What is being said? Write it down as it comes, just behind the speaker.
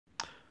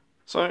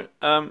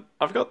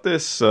I've got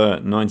this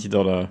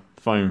 $90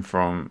 phone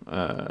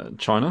from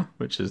China,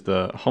 which is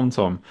the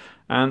HomTom,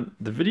 and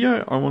the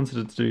video I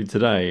wanted to do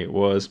today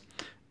was,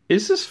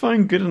 is this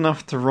phone good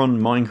enough to run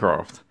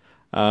Minecraft?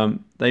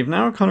 They've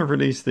now kind of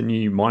released the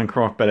new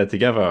Minecraft Better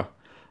Together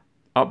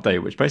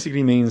update, which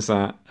basically means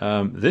that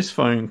this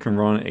phone can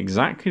run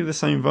exactly the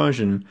same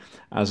version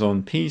as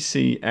on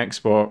PC,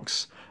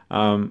 Xbox,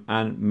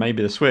 and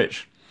maybe the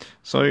Switch.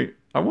 So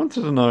I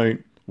wanted to know,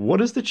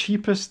 what is the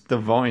cheapest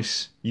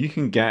device you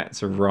can get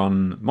to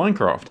run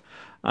Minecraft?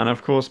 And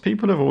of course,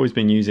 people have always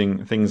been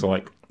using things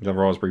like the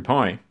Raspberry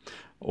Pi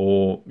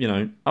or,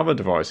 other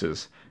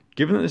devices.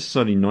 Given that this is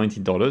only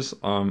 $90,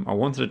 I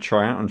wanted to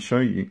try out and show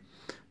you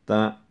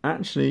that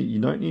actually you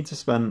don't need to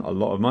spend a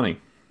lot of money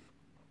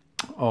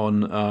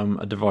on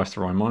a device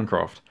to run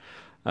Minecraft.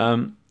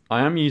 I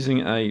am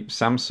using a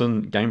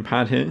Samsung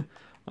gamepad here.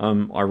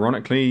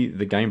 Ironically,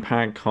 the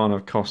gamepad kind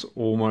of costs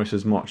almost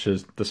as much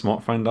as the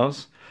smartphone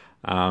does.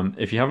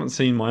 If you haven't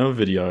seen my other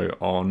video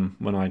on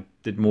when I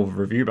did more of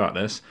a review about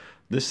this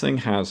thing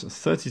has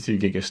 32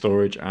 gig of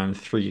storage and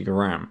 3 gig of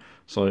RAM.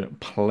 So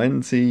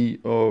plenty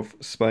of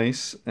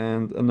space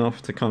and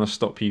enough to kind of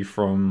stop you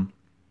from,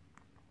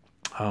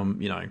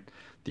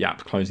 the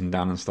app closing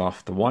down and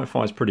stuff. The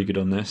Wi-Fi is pretty good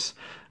on this,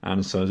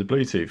 and so is the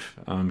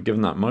Bluetooth.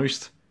 Given that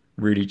most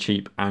really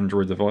cheap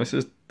Android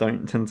devices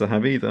don't tend to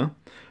have either,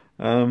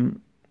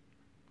 I'm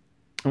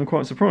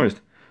quite surprised.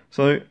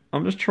 So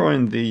I'm just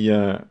trying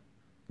the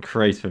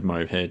creative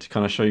mode here to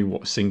kind of show you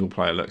what single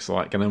player looks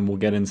like, and then we'll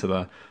get into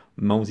the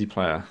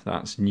multiplayer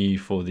that's new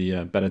for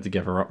the Better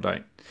Together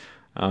update.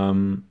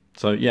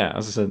 So yeah,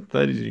 as I said,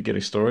 32 gig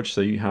of storage,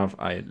 so you have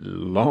a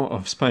lot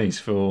of space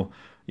for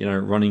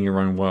running your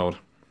own world.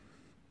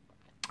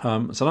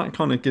 So that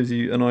kind of gives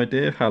you an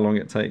idea of how long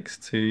it takes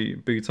to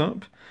boot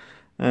up,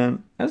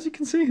 and as you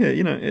can see here,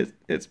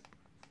 it's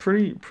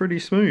pretty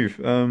smooth.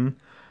 I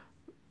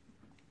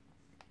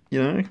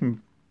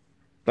can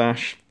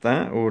bash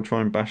that or try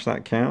and bash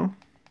that cow.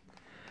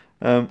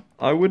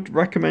 I would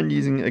recommend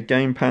using a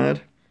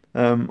gamepad.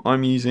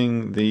 I'm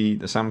using the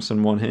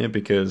Samsung one here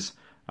because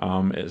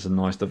it's a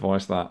nice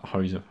device that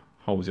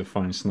holds your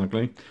phone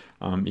snugly.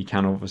 You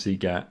can obviously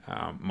get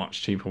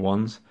much cheaper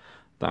ones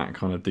that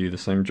kind of do the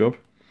same job.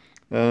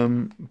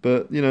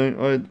 But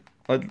I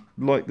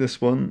like this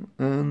one,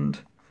 and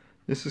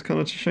this is kind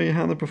of to show you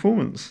how the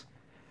performance.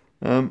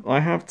 I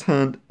have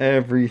turned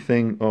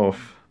everything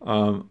off.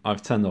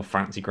 I've turned off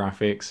fancy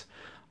graphics.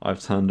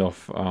 I've turned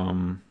off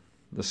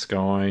the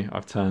sky.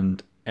 I've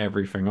turned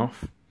everything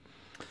off.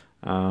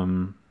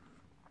 And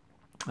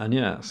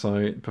yeah,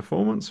 so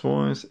performance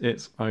wise,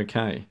 it's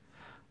okay.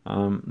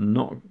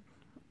 Not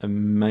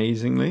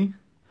amazingly.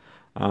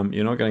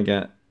 You're not going to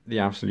get the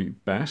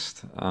absolute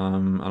best.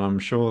 And I'm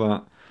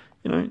sure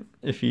that,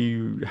 if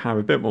you have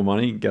a bit more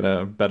money, get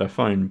a better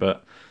phone.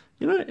 But,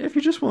 if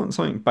you just want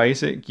something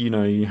basic,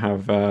 you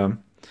have,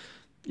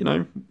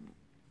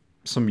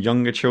 some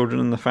younger children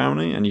in the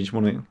family, and you just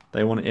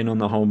they want in on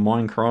the whole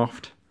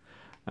Minecraft,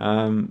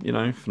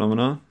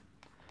 phenomena.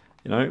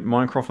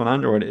 Minecraft on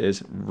Android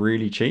is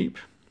really cheap,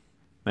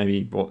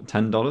 maybe what,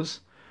 $10.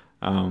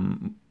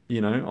 On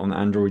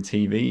Android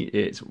TV,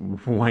 it's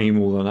way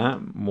more than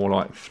that, more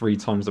like 3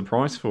 times the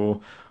price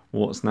for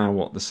what's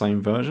now the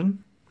same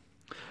version.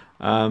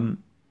 And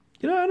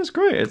it's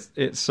great.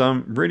 It's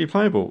really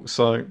playable.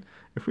 So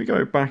if we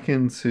go back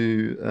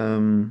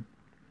into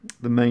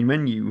the main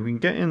menu, we can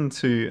get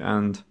into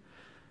and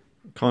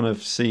kind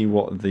of see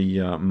what the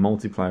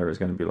multiplayer is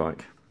going to be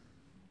like.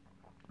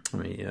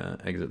 Let me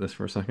exit this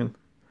for a second.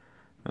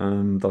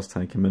 Does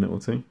take a minute or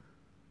two.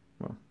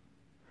 Well,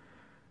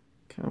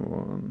 come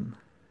on.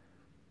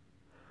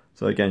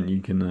 So again,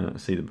 you can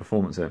see the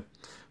performance here.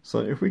 So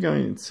if we go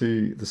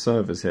into the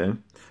servers here,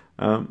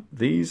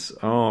 these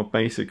are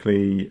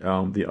basically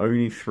the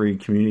only 3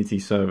 community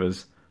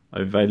servers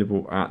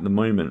available at the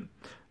moment.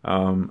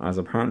 As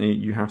apparently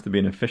you have to be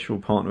an official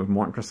partner of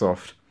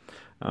Microsoft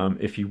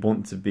if you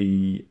want to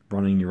be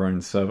running your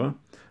own server.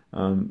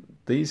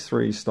 These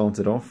 3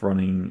 started off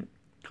running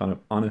kind of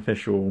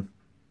unofficial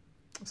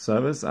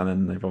servers, and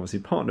then they've obviously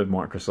partnered with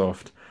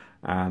Microsoft,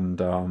 and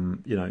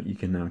you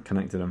can now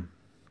connect to them.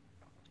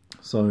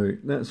 So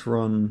let's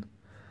run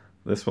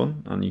this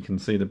one, and you can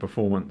see the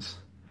performance.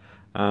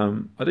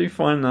 I do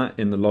find that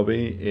in the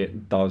lobby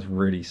it does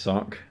really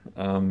suck.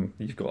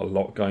 You've got a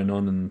lot going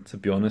on, and to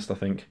be honest, I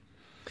think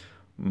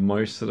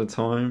most of the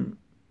time,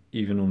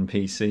 even on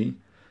PC,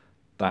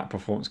 that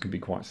performance can be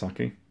quite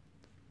sucky.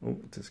 Oh,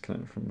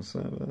 disconnect from the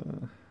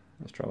server.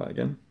 Let's try that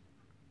again.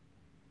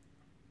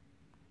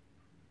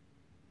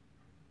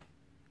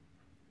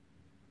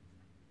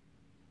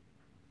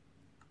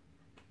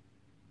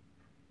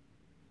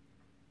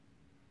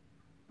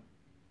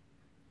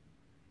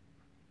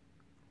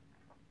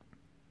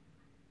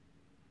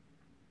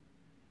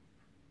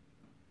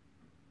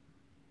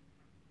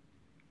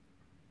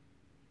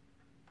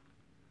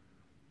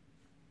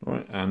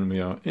 Right, and we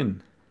are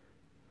in.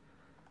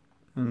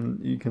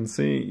 And you can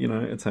see,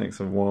 it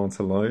takes a while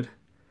to load.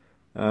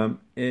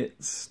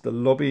 It's the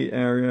lobby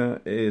area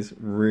is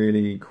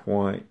really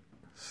quite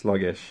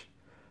sluggish.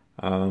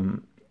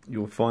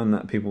 You'll find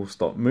that people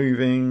stop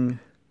moving,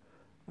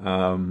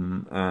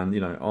 and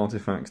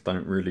artifacts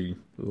don't really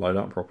load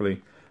up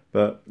properly.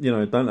 But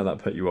don't let that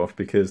put you off,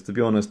 because to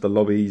be honest, the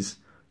lobbies,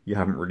 you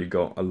haven't really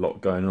got a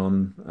lot going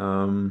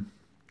on.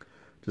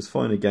 Just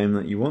find a game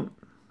that you want.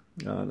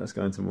 Let's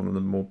go into one of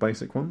the more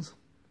basic ones.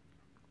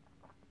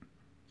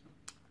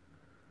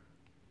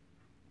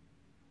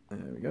 There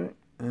we go.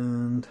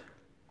 And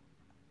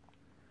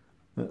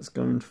let's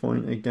go and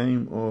find a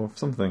game of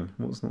something.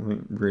 What's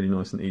something really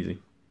nice and easy?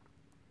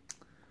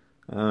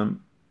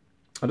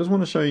 I just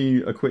want to show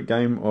you a quick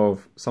game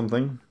of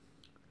something,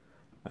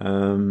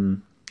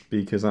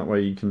 because that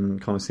way you can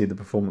kind of see the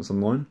performance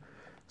online.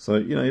 So,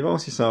 you've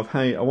asked yourself,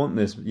 hey, I want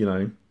this,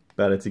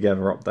 Better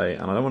Together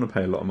update, and I don't want to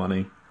pay a lot of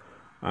money.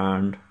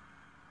 And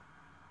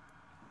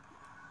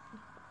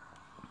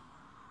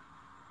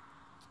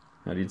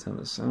how do you turn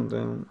the sound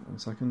down? 1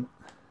 second.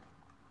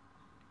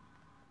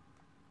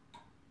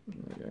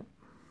 There we go.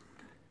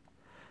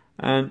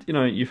 And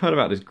you've heard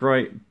about this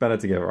great Better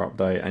Together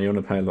update, and you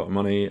want to pay a lot of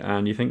money,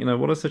 and you think,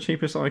 what is the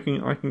cheapest I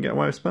can get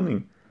away with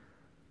spending?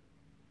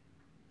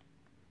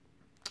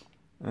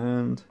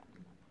 And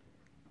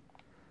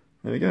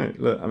there we go.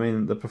 Look, I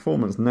mean, the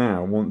performance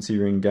now, once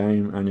you're in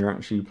game and you're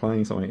actually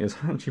playing something, is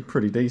actually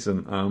pretty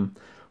decent.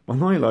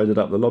 When I loaded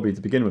up the lobby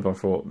to begin with, I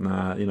thought,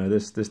 nah,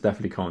 this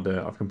definitely can't do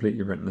it. I've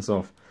completely written this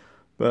off.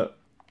 But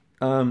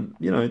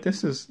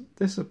this is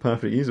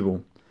perfectly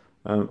usable.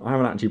 I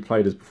haven't actually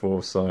played this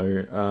before, so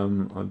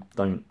I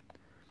don't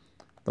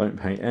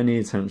pay any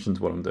attention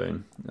to what I'm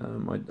doing.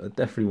 I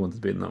definitely want to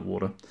be in that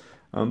water.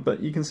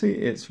 But you can see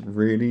it's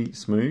really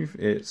smooth.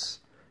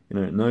 It's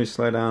no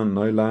slowdown,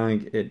 no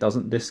lag. It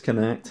doesn't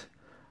disconnect.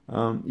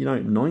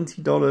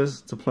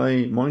 $90 to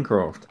play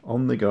Minecraft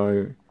on the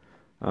go.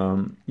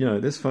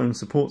 This phone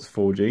supports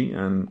 4G,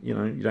 and you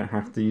don't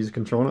have to use a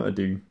controller. I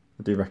do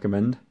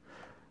recommend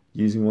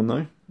using one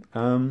though.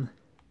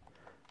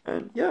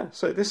 And yeah,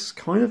 so this is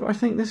I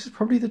think this is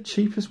probably the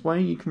cheapest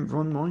way you can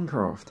run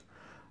Minecraft.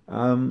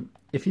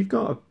 If you've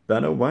got a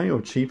better way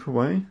or cheaper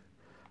way,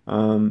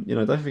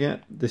 don't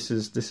forget this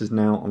is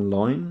now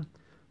online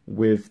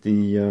with the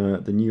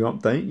new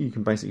update. You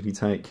can basically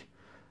take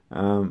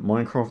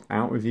Minecraft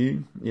out with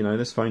you.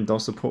 This phone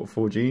does support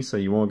 4G, so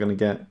you are going to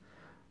get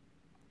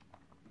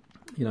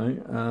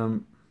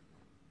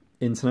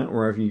internet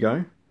wherever you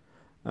go.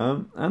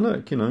 And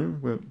look,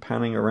 we're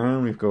panning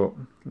around. We've got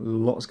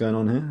lots going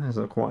on here. There's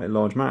quite a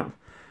large map.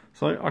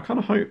 So I kind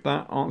of hope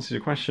that answers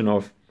your question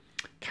of,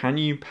 can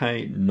you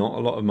pay not a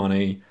lot of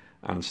money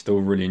and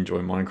still really enjoy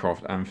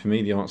Minecraft? And for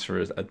me, the answer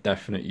is a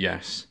definite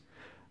yes.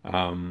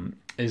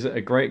 Is it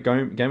a great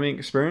gaming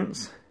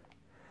experience?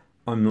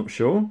 I'm not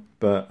sure,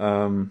 but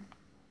if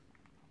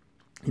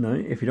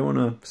you don't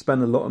want to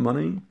spend a lot of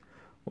money,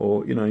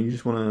 or you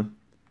just want to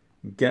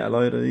get a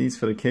load of these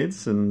for the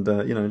kids, and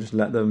just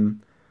let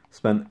them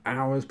spend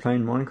hours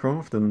playing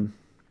Minecraft and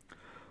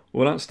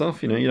all that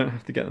stuff, you don't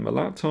have to get them a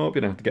laptop,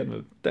 you don't have to get them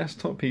a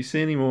desktop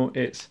PC anymore.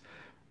 It's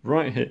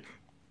right here.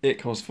 It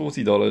costs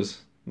 $40,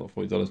 not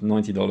 $40,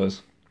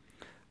 $90.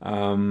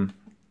 And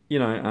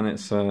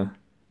it's a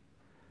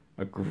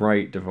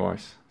great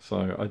device,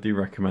 so I do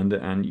recommend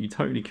it, and you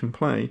totally can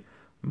play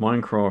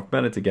Minecraft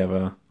Better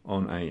Together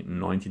on a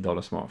 $90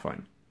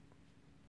 smartphone.